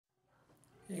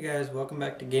Hey guys, welcome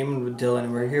back to Gaming with Dylan,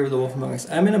 and we're here with The Wolf Among Us.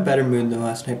 I'm in a better mood than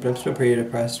last night, but I'm still pretty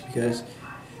depressed because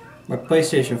my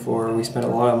PlayStation 4, we spent a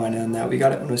lot of money on that. We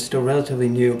got it when it was still relatively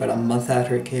new, about a month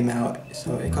after it came out,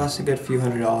 so it cost a good few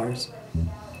 $100s.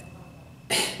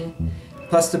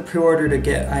 Plus the pre-order to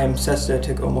get I Am Sesta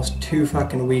took almost 2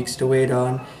 fucking weeks to wait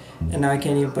on, and now I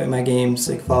can't even play my games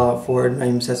like Fallout 4 and I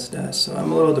Am Sesta, so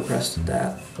I'm a little depressed with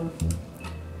that.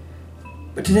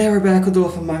 But today we're back with The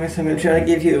Wolf Among Us. I'm going to try to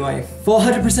give you my full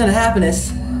 100% of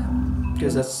happiness,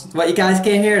 because that's what you guys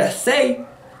came here to say.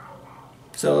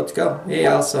 So let's go.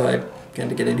 Yeah, also I'm going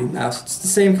to get a new mouse. It's the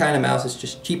same kind of mouse, it's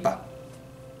just cheaper.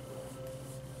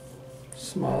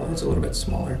 Smaller, it's a little bit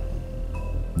smaller.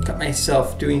 Got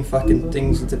myself doing fucking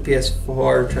things with the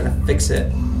PS4, trying to fix it.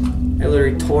 I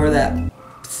literally tore that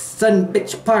son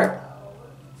bitch apart.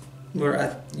 We're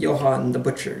at Johann the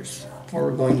Butcher's. Or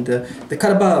we're going to the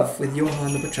cut above with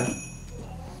Johann the Butcher.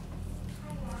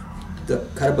 The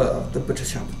cut above, the butcher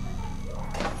shop.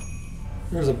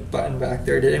 There's a button back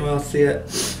there. Did anyone else see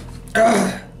it?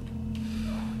 Ugh.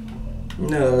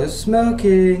 No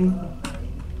smoking.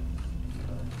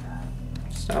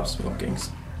 Stop smoking.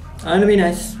 I'm gonna be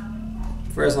nice.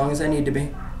 For as long as I need to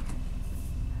be.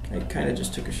 I kinda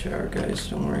just took a shower, guys.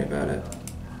 Don't worry about it.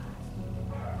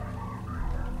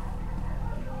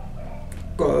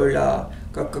 Cola.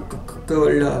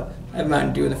 Coca-Cola. I have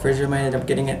Mountain Dew in the fridge. I might end up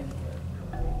getting it.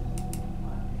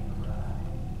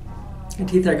 My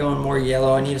teeth are going more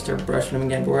yellow. I need to start brushing them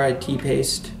again. But we're out of tea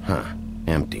paste. Huh.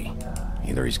 Empty.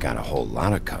 Either he's got a whole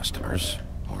lot of customers,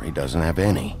 or he doesn't have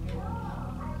any.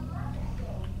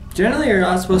 Generally, you're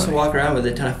not supposed to walk around with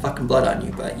a ton of fucking blood on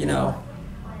you, but, you know.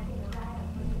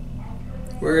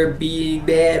 We're a big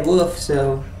bad wolf,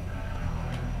 so...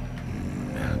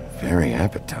 Very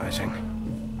appetizing.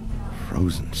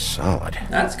 Frozen solid.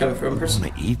 That's coming from a I person.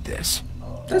 want to eat this.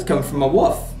 That's coming from a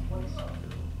wolf.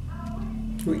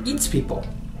 Who eats people.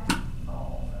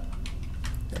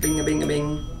 A bing a bing a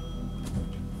bing.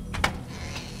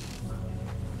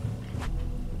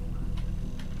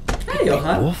 Hey,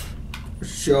 Johann. Wolf?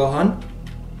 Johann.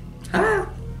 Hi.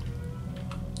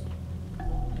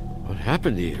 What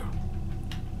happened to you?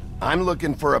 I'm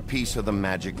looking for a piece of the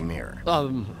magic mirror.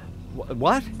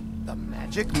 What? The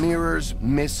magic mirror's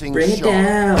missing Bring it shard.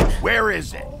 down. Where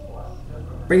is it?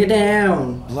 Bring it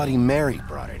down. Bloody Mary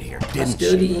brought it here, didn't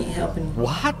Hostility she? ain't helping.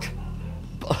 What?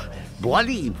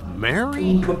 Bloody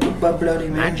Mary? Bloody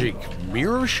man. Magic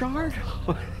mirror shard?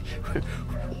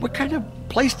 What kind of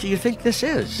place do you think this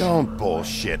is? Don't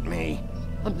bullshit me.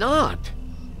 I'm not.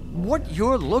 What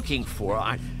you're looking for,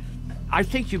 I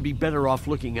think you'd be better off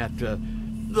looking at the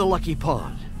Lucky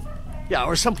Pond. Yeah,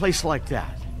 or someplace like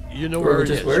that. You know where it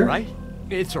is, right?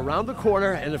 It's around the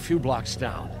corner and a few blocks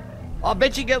down. I'll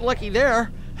bet you get lucky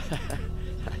there.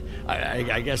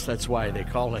 I guess that's why they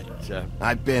call it,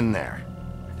 I've been there.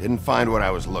 Didn't find what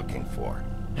I was looking for.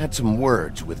 Had some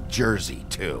words with Jersey,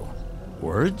 too.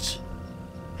 Words?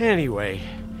 Anyway,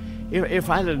 if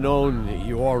I'd have known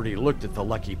you already looked at the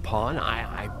Lucky Pond,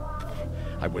 I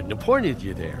wouldn't have pointed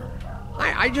you there.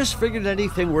 I just figured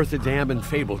anything worth a damn in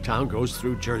Fabletown goes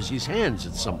through Jersey's hands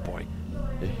at some point.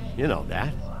 You know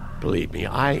that. Believe me,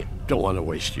 I don't want to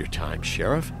waste your time,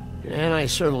 Sheriff. And I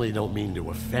certainly don't mean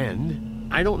to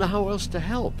offend. I don't know how else to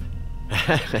help.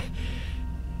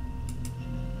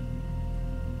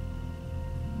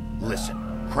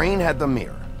 Listen, Crane had the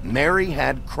mirror. Mary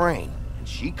had Crane. And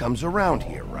she comes around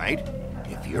here, right?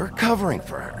 If you're covering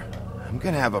for her, I'm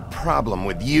gonna have a problem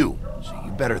with you. So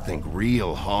you better think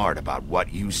real hard about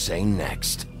what you say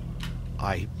next.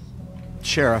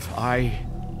 Sheriff,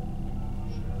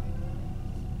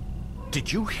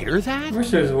 Did you hear that? I wish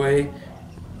there was a way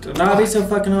to not be so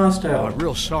fucking Oh, hostile. I'm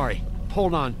real sorry.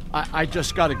 Hold on. I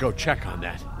just gotta go check on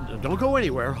that. Don't go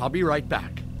anywhere. I'll be right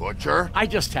back. Butcher? I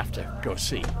just have to go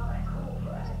see.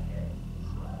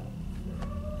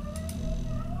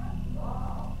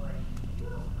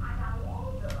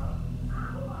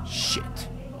 Shit.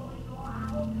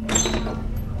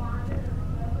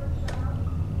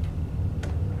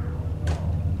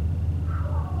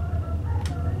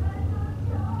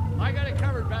 I got it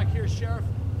covered back here, Sheriff.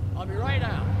 I'll be right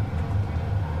out.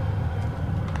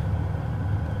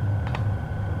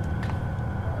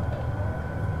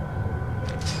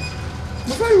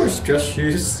 Nobody wears dress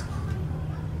shoes.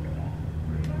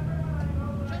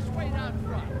 Just wait out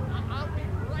front. I'll be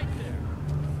right there.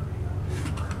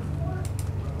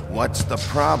 What's the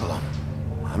problem?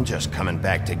 I'm just coming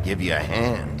back to give you a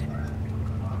hand.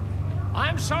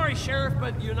 I'm sorry, Sheriff,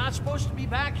 but you're not supposed to be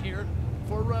back here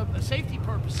for safety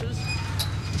purposes.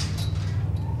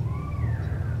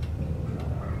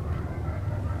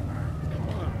 Come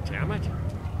on, damn it.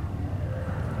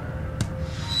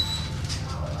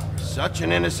 such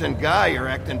an innocent guy, you're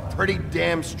acting pretty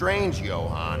damn strange,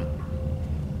 Johann.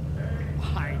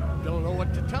 I don't know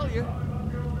what to tell you.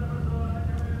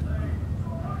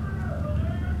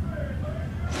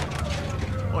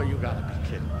 Oh, you gotta be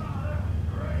kidding me.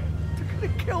 They're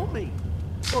gonna kill me.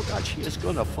 Oh God, she is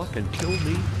gonna fucking kill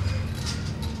me.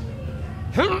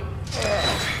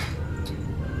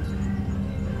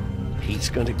 He's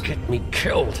gonna get me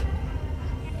killed.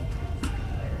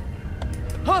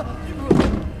 Huh?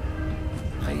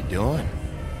 How you doing?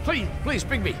 Please, please,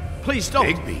 Bigby. Please don't.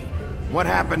 Bigby? What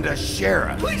happened to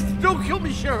Sheriff? Please don't kill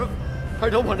me, Sheriff. I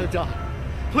don't want to die.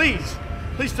 Please,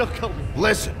 please don't kill me.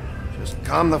 Listen, just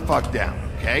calm the fuck down,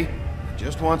 okay? I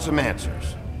just want some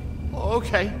answers.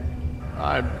 Okay.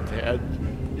 I'm dead.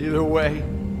 Either way.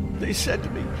 They said to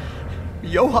me,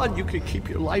 Johann, you could keep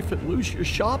your life and lose your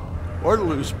shop, or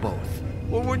lose both.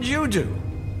 What would you do?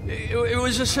 It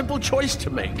was a simple choice to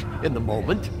make in the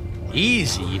moment.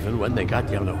 Easy, even when they got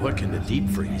you on a hook in the deep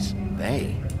freeze.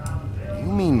 They? You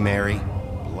mean Mary?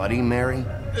 Bloody Mary?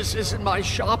 This isn't my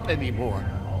shop anymore.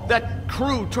 That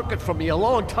crew took it from me a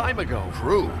long time ago.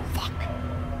 Crew? Fuck.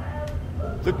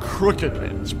 The Crooked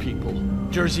Man's people.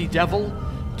 Jersey Devil,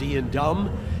 D and Dumb,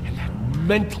 and that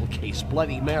mental case,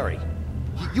 Bloody Mary.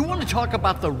 You want to talk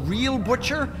about the real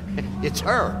butcher? It's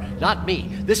her, not me.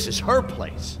 This is her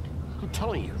place. I'm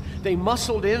telling you, they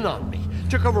muscled in on me,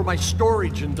 took over my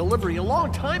storage and delivery a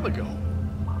long time ago.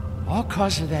 All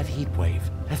cause of that heat wave.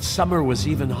 That summer was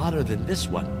even hotter than this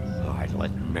one. Oh, I'd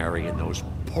let Mary and those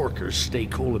porkers stay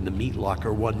cool in the meat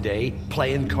locker one day,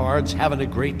 playing cards, having a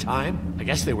great time. I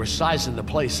guess they were sizing the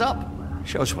place up.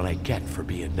 Shows what I get for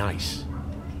being nice.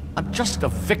 I'm just a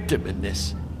victim in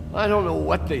this. I don't know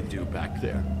what they do back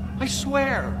there. I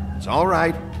swear. It's all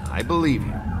right. I believe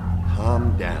you.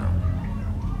 Calm down.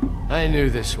 I knew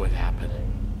this would happen.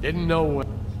 Didn't know what...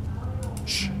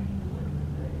 Shh.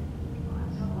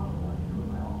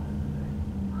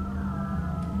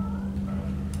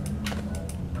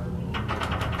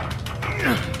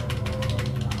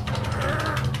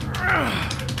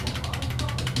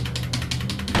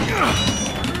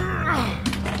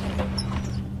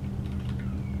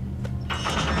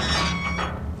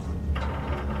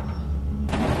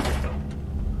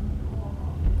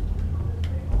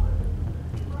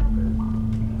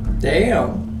 Damn.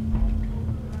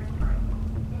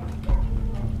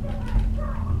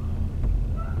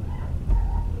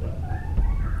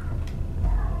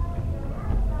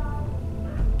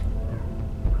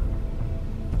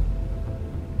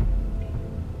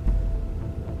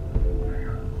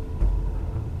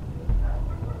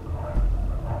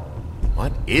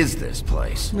 What is this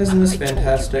place? Isn't this I told you,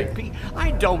 fantastic? Bigby,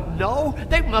 I don't know.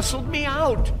 They muscled me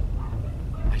out.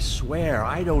 I swear,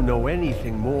 I don't know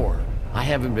anything more. I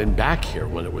haven't been back here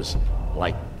when it was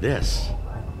like this.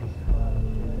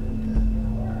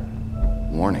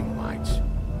 Warning lights.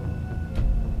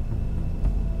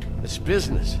 It's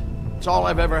business. It's all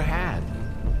I've ever had.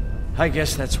 I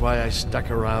guess that's why I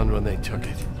stuck around when they took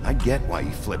it. I get why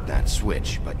you flipped that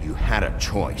switch, but you had a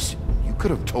choice. You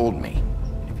could have told me.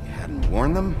 If you hadn't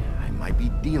warned them, I might be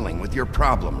dealing with your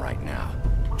problem right now.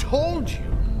 Told you?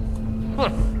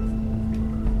 Huh.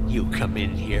 You come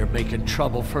in here making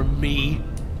trouble for me,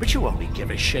 but you only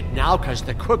give a shit now because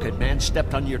the Crooked Man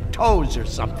stepped on your toes or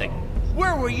something.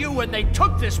 Where were you when they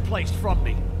took this place from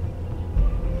me?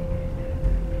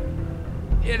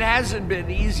 It hasn't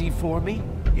been easy for me.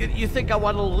 You think I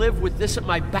want to live with this at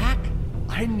my back?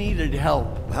 I needed help.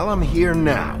 Well, I'm here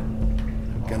now.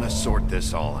 I'm gonna sort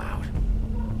this all out.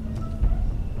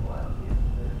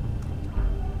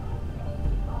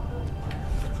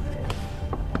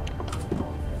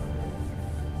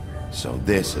 So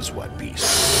this is what Beast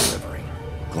is delivering.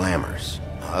 Glamours,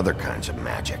 other kinds of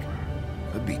magic.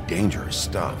 Could be dangerous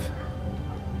stuff.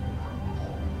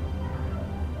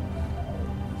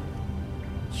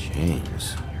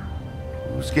 Chains.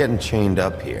 Who's getting chained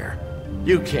up here?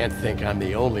 You can't think I'm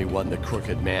the only one the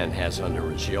Crooked Man has under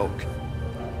his yoke.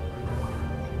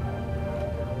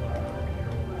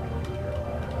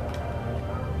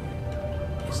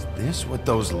 Is this what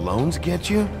those loans get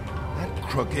you? That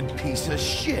crooked piece of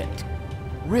shit.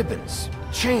 Ribbons,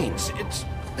 chains,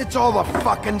 it's all the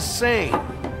fucking same.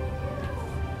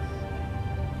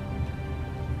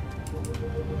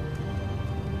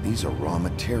 These are raw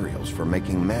materials for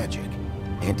making magic.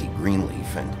 Auntie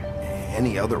Greenleaf and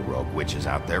any other rogue witches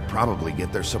out there probably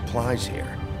get their supplies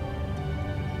here.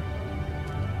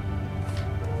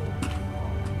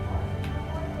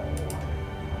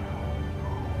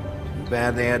 Too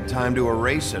bad they had time to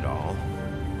erase it all.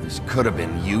 This could have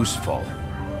been useful.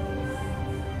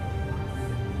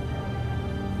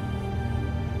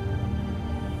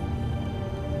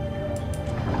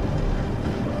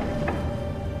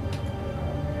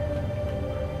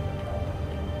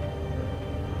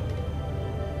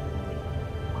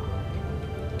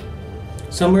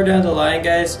 somewhere down the line,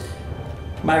 guys,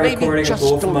 my Maybe recording of just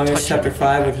Wolf don't Among Us touch Chapter anything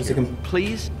 5, back which was here,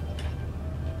 please.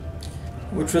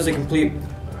 Which was a complete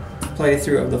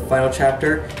playthrough of the final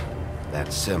chapter,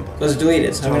 That symbol. was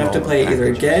deleted. So I'm gonna have to play it either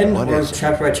again What or is it?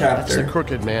 chapter by That's the chapter.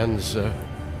 Crooked Man's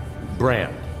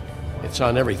brand. It's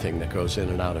on everything that goes in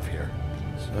and out of here.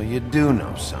 So you do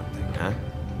know something, huh?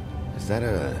 Is that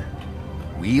a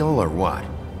wheel or what?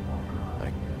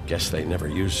 I guess they never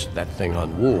used that thing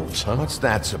on wolves, huh? What's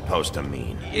that supposed to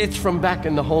mean? It's from back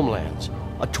in the homelands.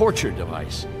 A torture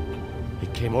device.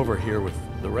 It came over here with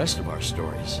the rest of our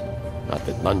stories. Not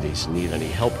that Mundies need any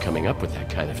help coming up with that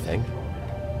kind of thing.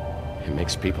 It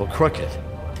makes people crooked.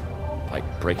 Like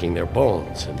breaking their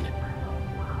bones and...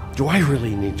 Do I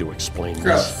really need to explain this?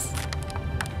 Gross.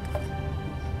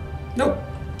 Nope.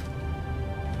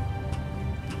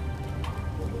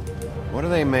 What are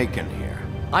they making here?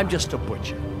 I'm just a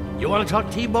butcher. You want to talk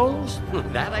T-bones?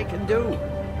 That I can do.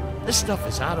 This stuff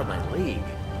is out of my league.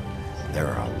 There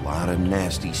are a lot of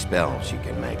nasty spells you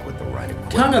can make with the right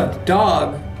equipment. Tongue of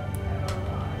dog.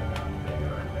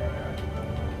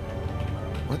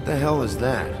 What the hell is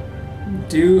that?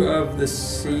 Dew of the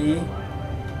sea.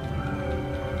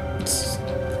 It's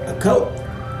a coat.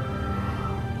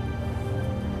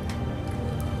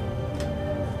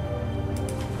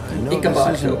 I know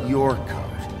Ichabod this isn't coat. your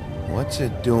coat. What's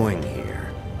it doing here?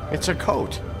 It's a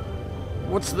coat.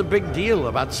 What's the big deal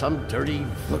about some dirty...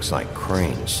 Looks like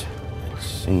Crane's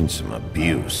seen some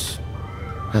abuse.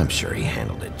 I'm sure he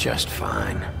handled it just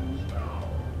fine.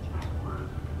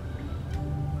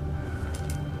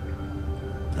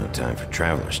 No time for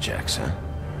traveler's checks, huh?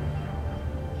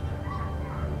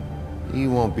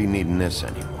 You won't be needing this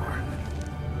anymore.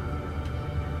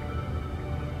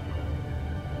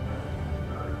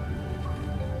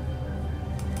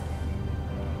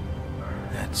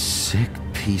 That sick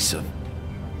piece of...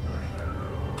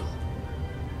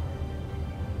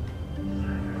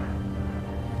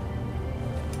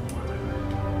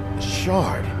 The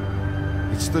shard.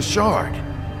 It's the shard.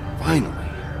 Finally.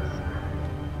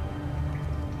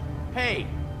 Hey,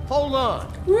 hold on.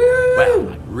 Woo! Well,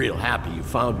 I'm real happy you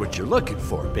found what you're looking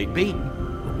for, Bigby.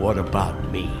 But what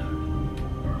about me?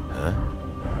 Huh?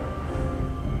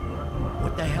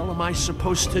 What the hell am I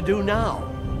supposed to do now?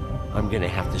 I'm gonna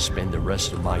have to spend the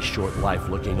rest of my short life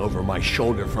looking over my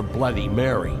shoulder for Bloody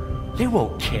Mary. They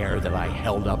won't care that I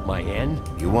held up my end.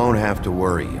 You won't have to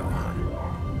worry, Johann.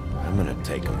 I'm gonna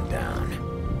take him down.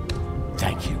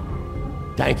 Thank you.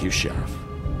 Thank you, Sheriff.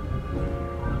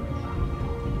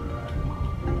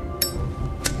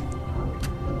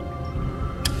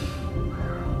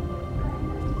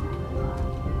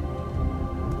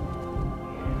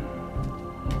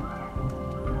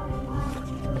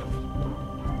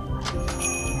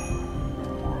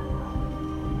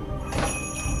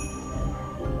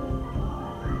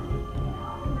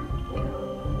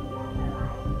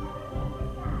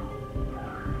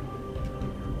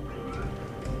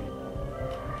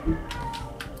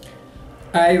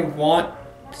 I want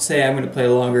to say I'm going to play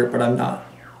longer, but I'm not.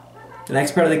 The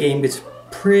next part of the game gets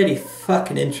pretty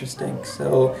fucking interesting,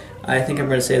 so I think I'm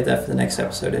going to save that for the next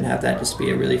episode and have that just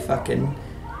be a really fucking...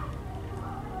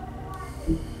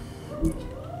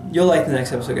 You'll like the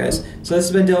next episode, guys. So this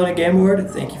has been Dylan at Game Award.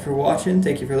 Thank you for watching,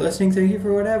 thank you for listening, thank you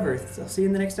for whatever. I'll see you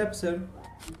in the next episode.